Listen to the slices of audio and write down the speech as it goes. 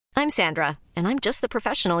I'm Sandra, and I'm just the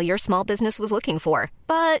professional your small business was looking for.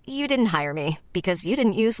 But you didn't hire me because you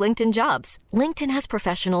didn't use LinkedIn Jobs. LinkedIn has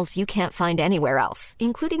professionals you can't find anywhere else,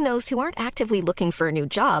 including those who aren't actively looking for a new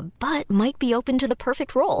job, but might be open to the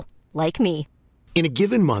perfect role, like me. In a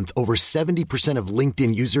given month, over 70% of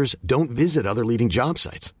LinkedIn users don't visit other leading job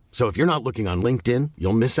sites. So if you're not looking on LinkedIn,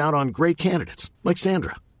 you'll miss out on great candidates like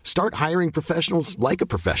Sandra. Start hiring professionals like a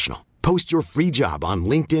professional. Post your free job on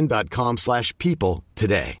linkedin.com/people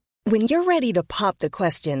today. When you're ready to pop the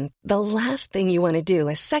question, the last thing you want to do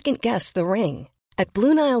is second-guess the ring. At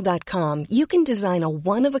BlueNile.com, you can design a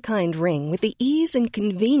one-of-a-kind ring with the ease and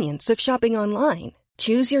convenience of shopping online.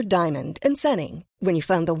 Choose your diamond and setting. When you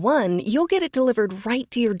find the one, you'll get it delivered right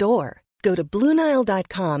to your door. Go to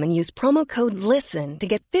BlueNile.com and use promo code LISTEN to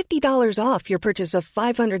get $50 off your purchase of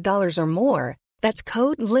 $500 or more. That's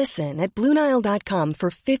code LISTEN at BlueNile.com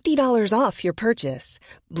for $50 off your purchase.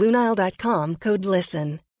 BlueNile.com, code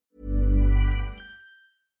LISTEN.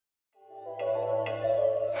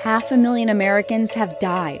 500,000 Americans have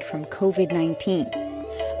died from COVID-19.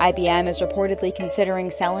 IBM is reportedly considering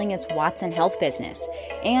selling its Watson Health business.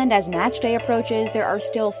 And as Match Day approaches, there are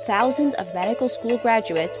still thousands of medical school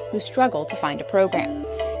graduates who struggle to find a program.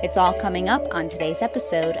 It's all coming up on today's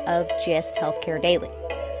episode of GIST Healthcare Daily.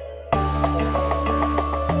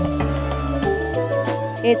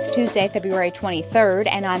 It's Tuesday, February 23rd,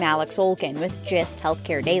 and I'm Alex Olkin with GIST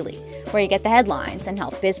Healthcare Daily, where you get the headlines and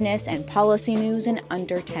health business and policy news in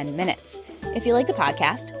under 10 minutes. If you like the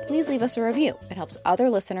podcast, please leave us a review. It helps other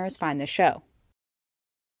listeners find the show.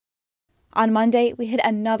 On Monday, we hit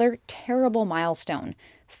another terrible milestone.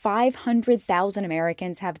 500,000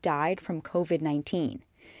 Americans have died from COVID-19.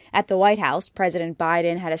 At the White House, President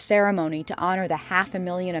Biden had a ceremony to honor the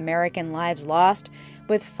 500,000 American lives lost,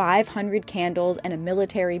 with 500 candles and a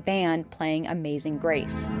military band playing Amazing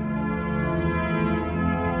Grace.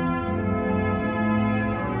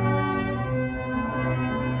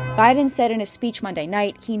 Biden said in a speech Monday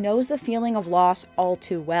night he knows the feeling of loss all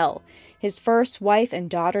too well. His first wife and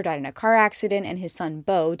daughter died in a car accident, and his son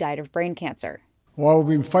Beau died of brain cancer. While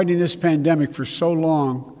we've been fighting this pandemic for so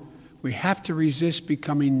long, we have to resist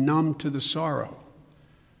becoming numb to the sorrow.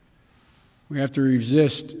 We have to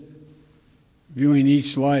resist viewing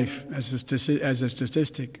each life as a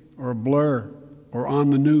statistic or a blur or on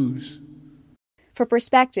the news. For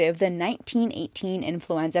perspective, the 1918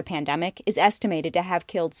 influenza pandemic is estimated to have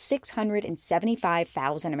killed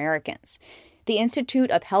 675,000 Americans. The Institute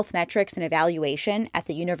of Health Metrics and Evaluation at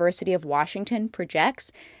the University of Washington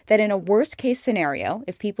projects that in a worst-case scenario,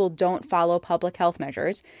 if people don't follow public health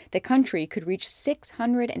measures, the country could reach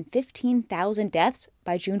 615,000 deaths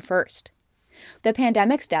by June 1st. The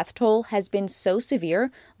pandemic's death toll has been so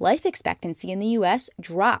severe, life expectancy in the U.S.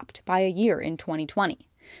 dropped by a year in 2020,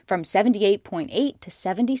 from 78.8 to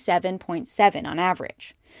 77.7 on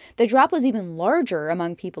average. The drop was even larger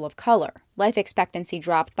among people of color. Life expectancy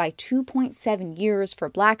dropped by 2.7 years for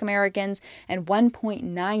Black Americans and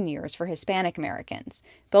 1.9 years for Hispanic Americans.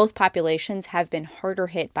 Both populations have been harder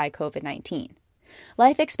hit by COVID-19.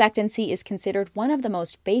 Life expectancy is considered one of the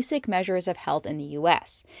most basic measures of health in the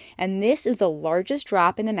U.S., and this is the largest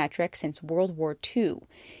drop in the metric since World War II,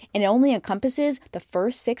 and it only encompasses the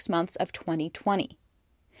first 6 months of 2020.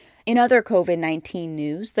 In other COVID-19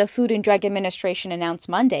 news, the Food and Drug Administration announced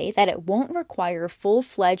Monday that it won't require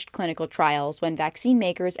full-fledged clinical trials when vaccine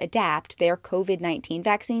makers adapt their COVID-19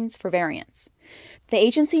 vaccines for variants. The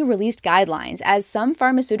agency released guidelines as some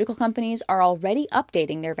pharmaceutical companies are already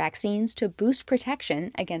updating their vaccines to boost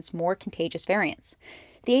protection against more contagious variants.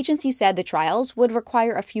 The agency said the trials would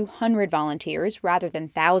require a few hundred volunteers rather than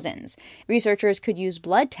thousands. Researchers could use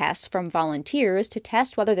blood tests from volunteers to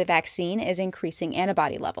test whether the vaccine is increasing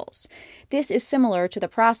antibody levels. This is similar to the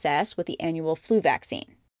process with the annual flu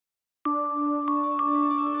vaccine.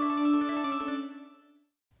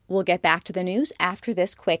 We'll get back to the news after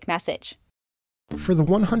this quick message. For the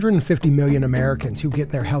 150 million Americans who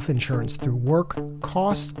get their health insurance through work,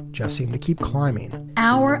 costs just seem to keep climbing.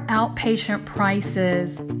 Our outpatient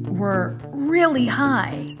prices were really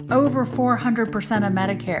high, over 400% of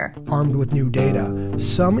Medicare. Armed with new data,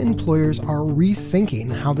 some employers are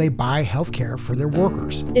rethinking how they buy health care for their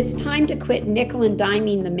workers. It's time to quit nickel and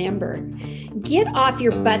diming the member. Get off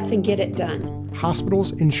your butts and get it done.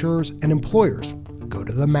 Hospitals, insurers, and employers go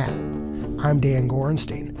to the mat. I'm Dan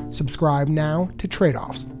Gorenstein. Subscribe now to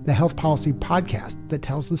Trade-Offs, the health policy podcast that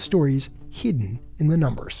tells the stories hidden in the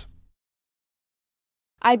numbers.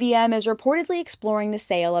 IBM is reportedly exploring the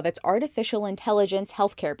sale of its artificial intelligence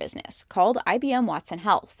healthcare business, called IBM Watson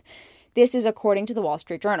Health. This is according to the Wall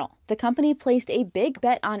Street Journal. The company placed a big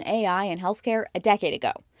bet on AI in healthcare a decade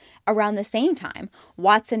ago. Around the same time,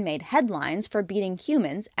 Watson made headlines for beating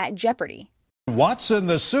humans at Jeopardy! Watson,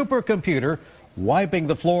 the supercomputer, wiping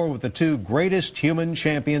the floor with the two greatest human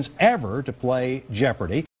champions ever to play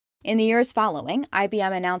Jeopardy! In the years following,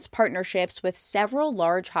 IBM announced partnerships with several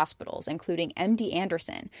large hospitals, including MD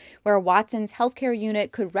Anderson, where Watson's healthcare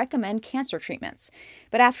unit could recommend cancer treatments.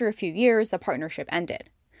 But after a few years, the partnership ended.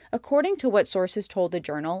 According to what sources told the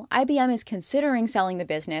Journal, IBM is considering selling the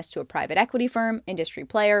business to a private equity firm, industry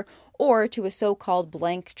player, or to a so-called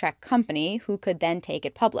blank check company who could then take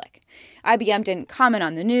it public. IBM didn't comment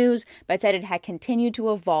on the news, but said it had continued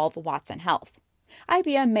to evolve Watson Health.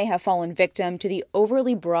 IBM may have fallen victim to the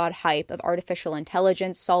overly broad hype of artificial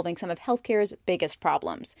intelligence solving some of healthcare's biggest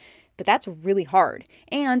problems. But that's really hard,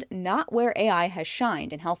 and not where AI has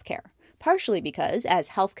shined in healthcare. Partially because, as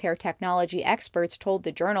healthcare technology experts told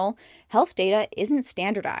the Journal, health data isn't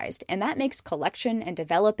standardized, and that makes collection and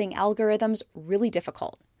developing algorithms really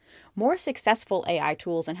difficult. More successful AI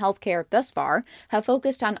tools in healthcare thus far have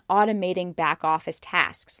focused on automating back-office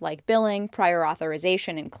tasks like billing, prior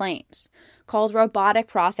authorization, and claims. Called robotic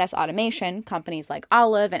process automation, companies like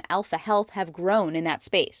Olive and Alpha Health have grown in that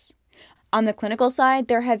space. On the clinical side,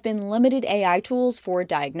 there have been limited AI tools for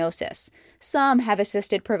diagnosis. Some have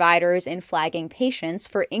assisted providers in flagging patients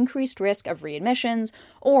for increased risk of readmissions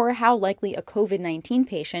or how likely a COVID-19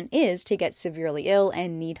 patient is to get severely ill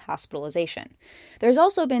and need hospitalization. There's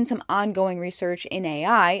also been some ongoing research in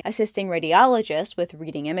AI assisting radiologists with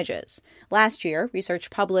reading images. Last year, research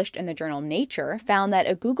published in the journal Nature found that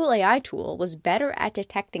a Google AI tool was better at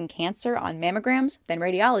detecting cancer on mammograms than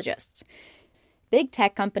radiologists. Big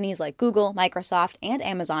tech companies like Google, Microsoft, and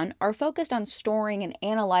Amazon are focused on storing and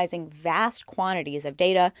analyzing vast quantities of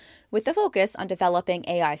data with the focus on developing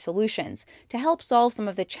AI solutions to help solve some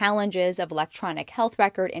of the challenges of electronic health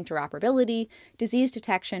record interoperability, disease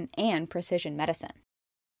detection, and precision medicine.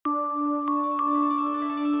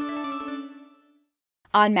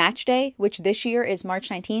 On Match Day, which this year is March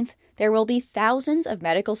 19th, there will be thousands of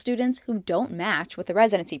medical students who don't match with the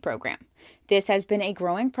residency program. This has been a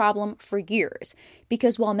growing problem for years,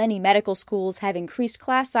 because while many medical schools have increased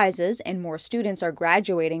class sizes and more students are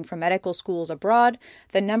graduating from medical schools abroad,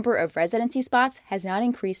 the number of residency spots has not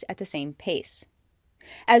increased at the same pace.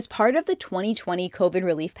 As part of the 2020 COVID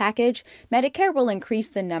relief package, Medicare will increase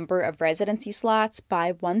the number of residency slots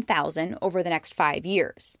by 1,000 over the next 5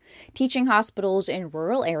 years. Teaching hospitals in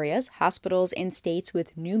rural areas, hospitals in states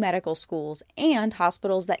with new medical schools, and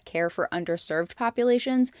hospitals that care for underserved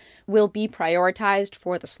populations will be prioritized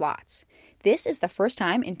for the slots. This is the first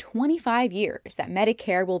time in 25 years that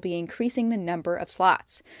Medicare will be increasing the number of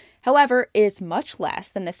slots. However, it's much less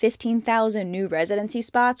than the 15,000 new residency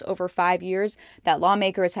spots over 5 years that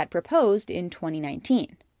lawmakers had proposed in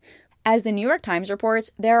 2019. As the New York Times reports,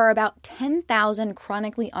 there are about 10,000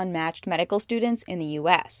 chronically unmatched medical students in the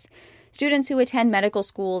U.S. Students who attend medical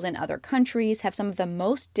schools in other countries have some of the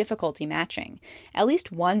most difficulty matching. At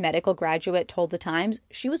least one medical graduate told The Times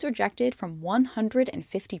she was rejected from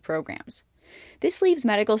 150 programs. This leaves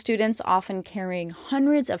medical students often carrying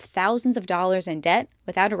hundreds of thousands of dollars in debt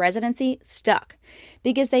without a residency stuck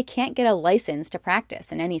because they can't get a license to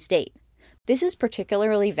practice in any state. This is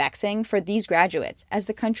particularly vexing for these graduates as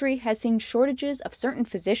the country has seen shortages of certain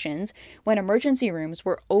physicians when emergency rooms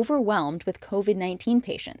were overwhelmed with COVID-19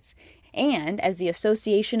 patients, and as the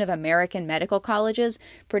Association of American Medical Colleges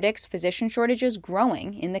predicts physician shortages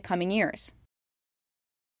growing in the coming years.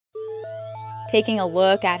 Taking a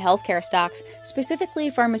look at healthcare stocks, specifically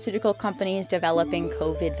pharmaceutical companies developing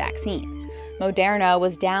COVID vaccines. Moderna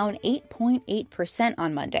was down 8.8%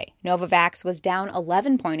 on Monday, Novavax was down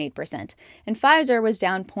 11.8%, and Pfizer was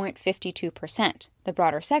down 0.52%. The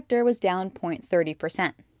broader sector was down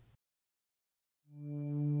 0.30%.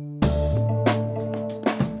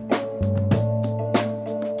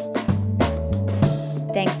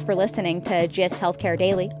 Thanks for listening to GIST Healthcare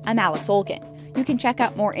Daily. I'm Alex Olgin. You can check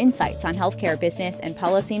out more insights on healthcare business and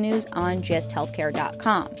policy news on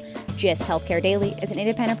gisthealthcare.com. GIST Healthcare Daily is an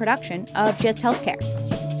independent production of GIST Healthcare.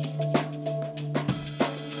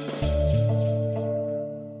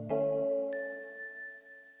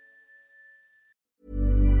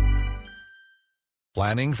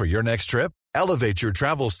 Planning for your next trip? Elevate your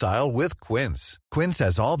travel style with Quince. Quince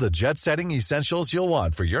has all the jet-setting essentials you'll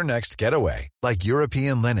want for your next getaway, like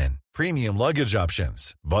European linen, premium luggage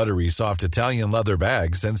options, buttery soft Italian leather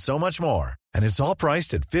bags, and so much more. And it's all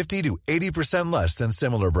priced at 50 to 80% less than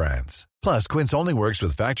similar brands. Plus, Quince only works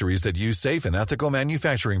with factories that use safe and ethical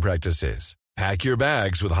manufacturing practices. Pack your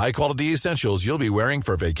bags with high-quality essentials you'll be wearing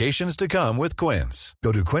for vacations to come with Quince.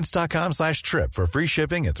 Go to quince.com/trip for free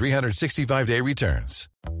shipping and 365-day returns.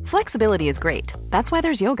 Flexibility is great. That's why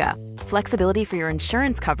there's yoga. Flexibility for your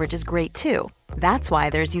insurance coverage is great too. That's why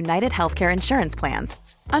there's United Healthcare Insurance Plans.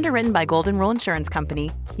 Underwritten by Golden Rule Insurance Company,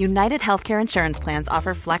 United Healthcare Insurance Plans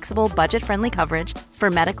offer flexible, budget-friendly coverage for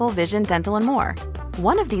medical, vision, dental, and more.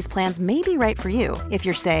 One of these plans may be right for you if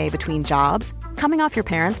you're, say, between jobs, coming off your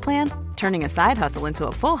parents' plan, turning a side hustle into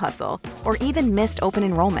a full hustle, or even missed open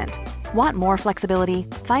enrollment. Want more flexibility?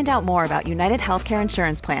 Find out more about United Healthcare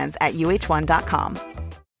Insurance Plans at uh1.com.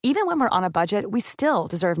 Even when we're on a budget, we still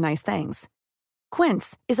deserve nice things.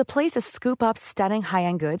 Quince is a place to scoop up stunning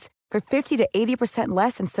high-end goods for 50 to 80%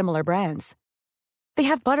 less than similar brands. They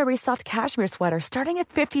have buttery soft cashmere sweaters starting at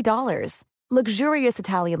 $50, luxurious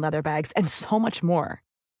Italian leather bags, and so much more.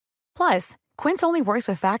 Plus, Quince only works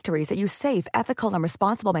with factories that use safe, ethical, and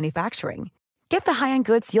responsible manufacturing. Get the high-end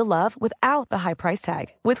goods you'll love without the high price tag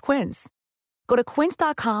with Quince. Go to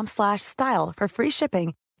quince.com/style for free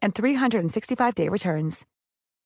shipping and 365-day returns.